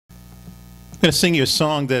going to sing you a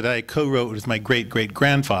song that I co-wrote with my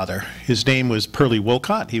great-great-grandfather. His name was Pearly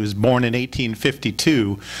Wolcott. He was born in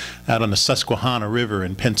 1852 out on the Susquehanna River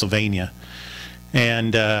in Pennsylvania.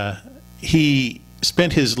 And he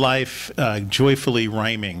spent his life joyfully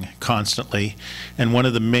rhyming constantly. And one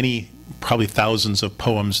of the many, probably thousands of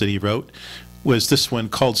poems that he wrote was this one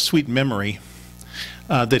called Sweet Memory,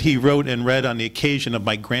 that he wrote and read on the occasion of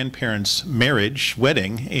my grandparents'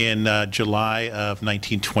 wedding in July of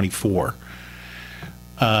 1924.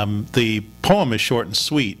 The poem is short and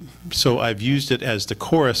sweet, so I've used it as the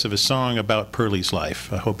chorus of a song about Pearly's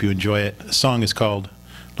life. I hope you enjoy it. The song is called,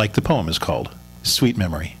 like the poem is called, Sweet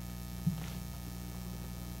Memory.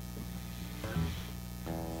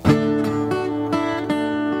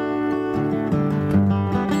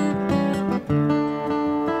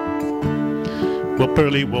 Well,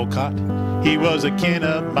 Pearly Wolcott, he was a kin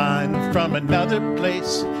of mine from another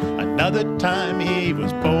place, another time. He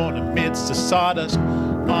was born amidst the sawdust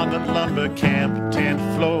on the lumber camp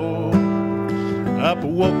 10th floor. Up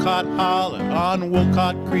Wolcott Hollow on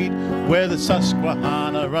Wolcott Creek, where the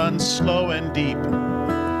Susquehanna runs slow and deep.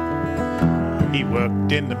 He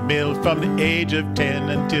worked in the mill from the age of 10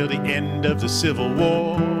 until the end of the Civil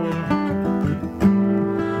War.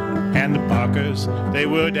 And the Parkers, they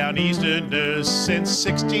were down Easterners since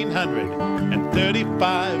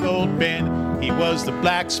 1635. Old Ben, he was the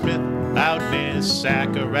blacksmith out near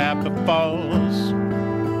Sacarapa Falls.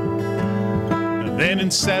 And then in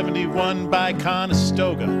 71 by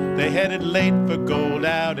Conestoga, they headed late for gold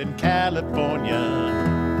out in California.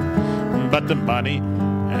 But the money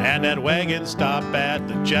and that wagon stop at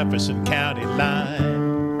the Jefferson County line.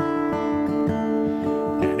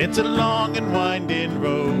 And it's a long and winding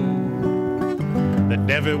road that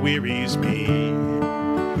never wearies me,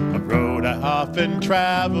 a road I often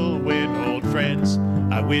travel when old friends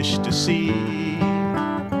I wish to see.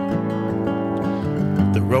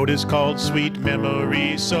 The road is called Sweet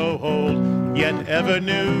Memory, so old yet ever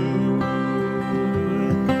new,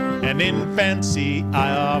 and in fancy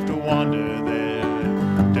I often wander there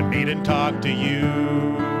to meet and talk to you.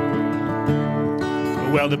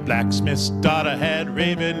 Well, the blacksmith's daughter had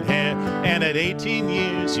raven hair, and at 18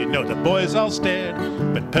 years, you know, the boys all stared.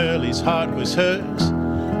 But Pearly's heart was hers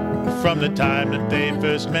from the time that they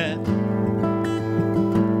first met.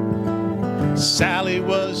 Sally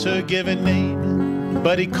was her given name,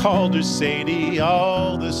 but he called her Sadie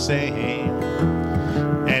all the same.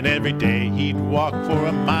 And every day he'd walk for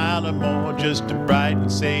a mile or more just to brighten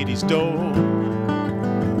Sadie's door.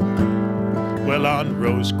 Well, on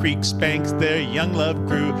Rose Creek's banks their young love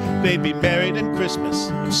grew. They'd be married in Christmas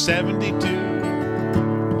of 72.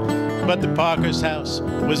 But the Parker's house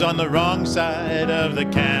was on the wrong side of the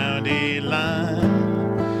county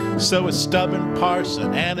line. So a stubborn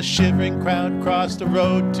parson and a shivering crowd crossed the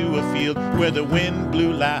road to a field where the wind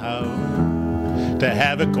blew loud, to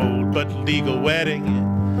have a cold but legal wedding.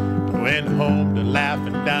 Went home to laugh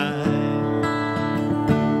and dine.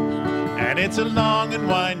 And it's a long and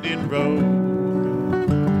winding road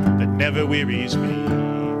that never wearies me,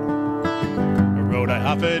 a road I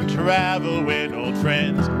often travel when old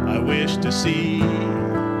friends I wish to see.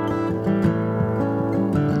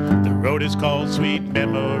 The road is called Sweet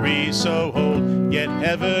Memory, so old yet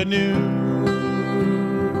ever new.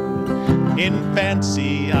 In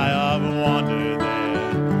fancy I often wander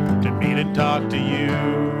there to meet and talk to you.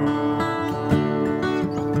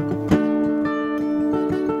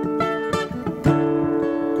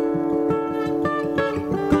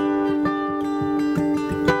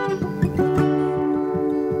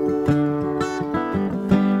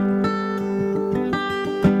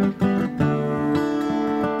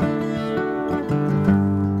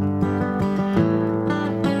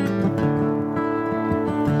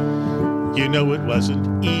 You know it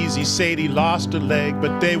wasn't easy. Sadie lost her leg,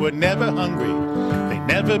 but they were never hungry. They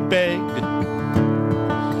never begged.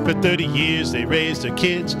 For 30 years they raised their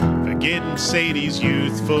kids, forgetting Sadie's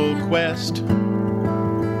youthful quest.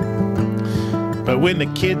 But when the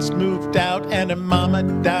kids moved out and her mama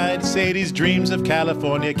died, Sadie's dreams of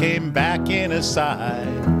California came back in her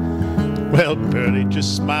side. Well, Pearly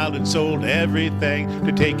just smiled and sold everything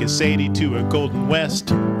to take his Sadie to her Golden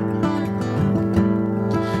West.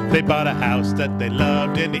 They bought a house that they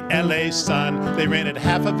loved in the LA sun. They rented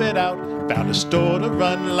half of it out, found a store to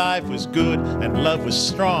run. Life was good and love was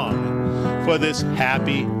strong for this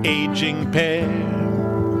happy aging pair.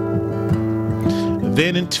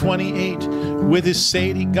 Then in 28, with his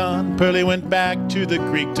Sadie gone, Pearly went back to the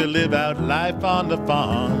creek to live out life on the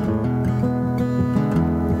farm.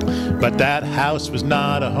 But that house was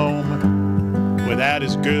not a home without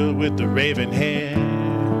his girl with the raven hair.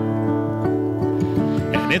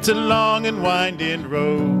 And it's a long and winding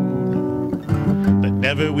road that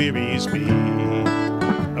never wearies me.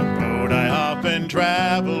 A road I often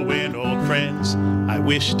travel when old friends I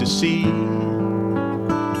wish to see.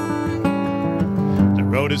 The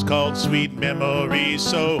road is called Sweet Memories,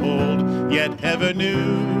 so old yet ever new.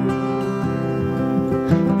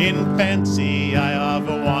 In fancy I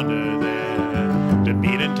often wander there to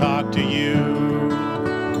meet and talk to you.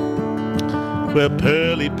 Where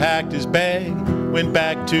Pearly packed his bag, went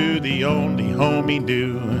back to the only home he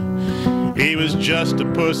knew. He was just a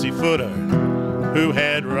pussyfooter who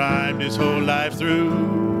had rhymed his whole life through.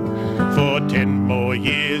 For 10 more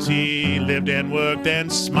years he lived and worked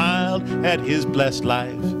and smiled at his blessed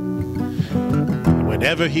life.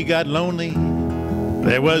 Whenever he got lonely,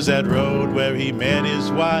 there was that road where he met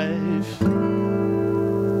his wife.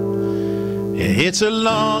 It's a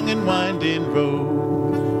long and winding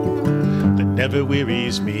road that never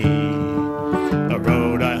wearies me. A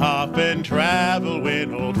road I often travel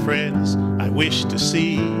when old friends I wish to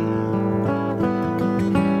see.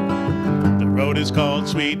 The road is called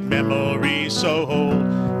Sweet Memories, so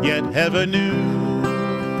old yet ever new.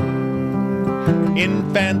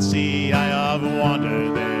 In fancy I often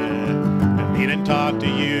wander there and talk to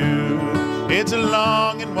you. It's a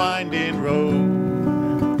long and winding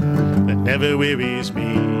road that never wearies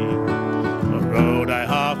me. A road I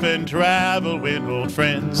often travel with old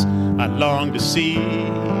friends I long to see.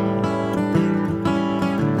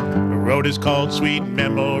 The road is called Sweet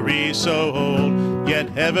Memories, so old yet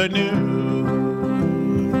ever new.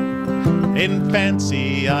 In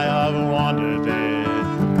fancy I often wander there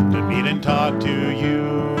to meet and talk to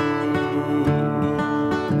you.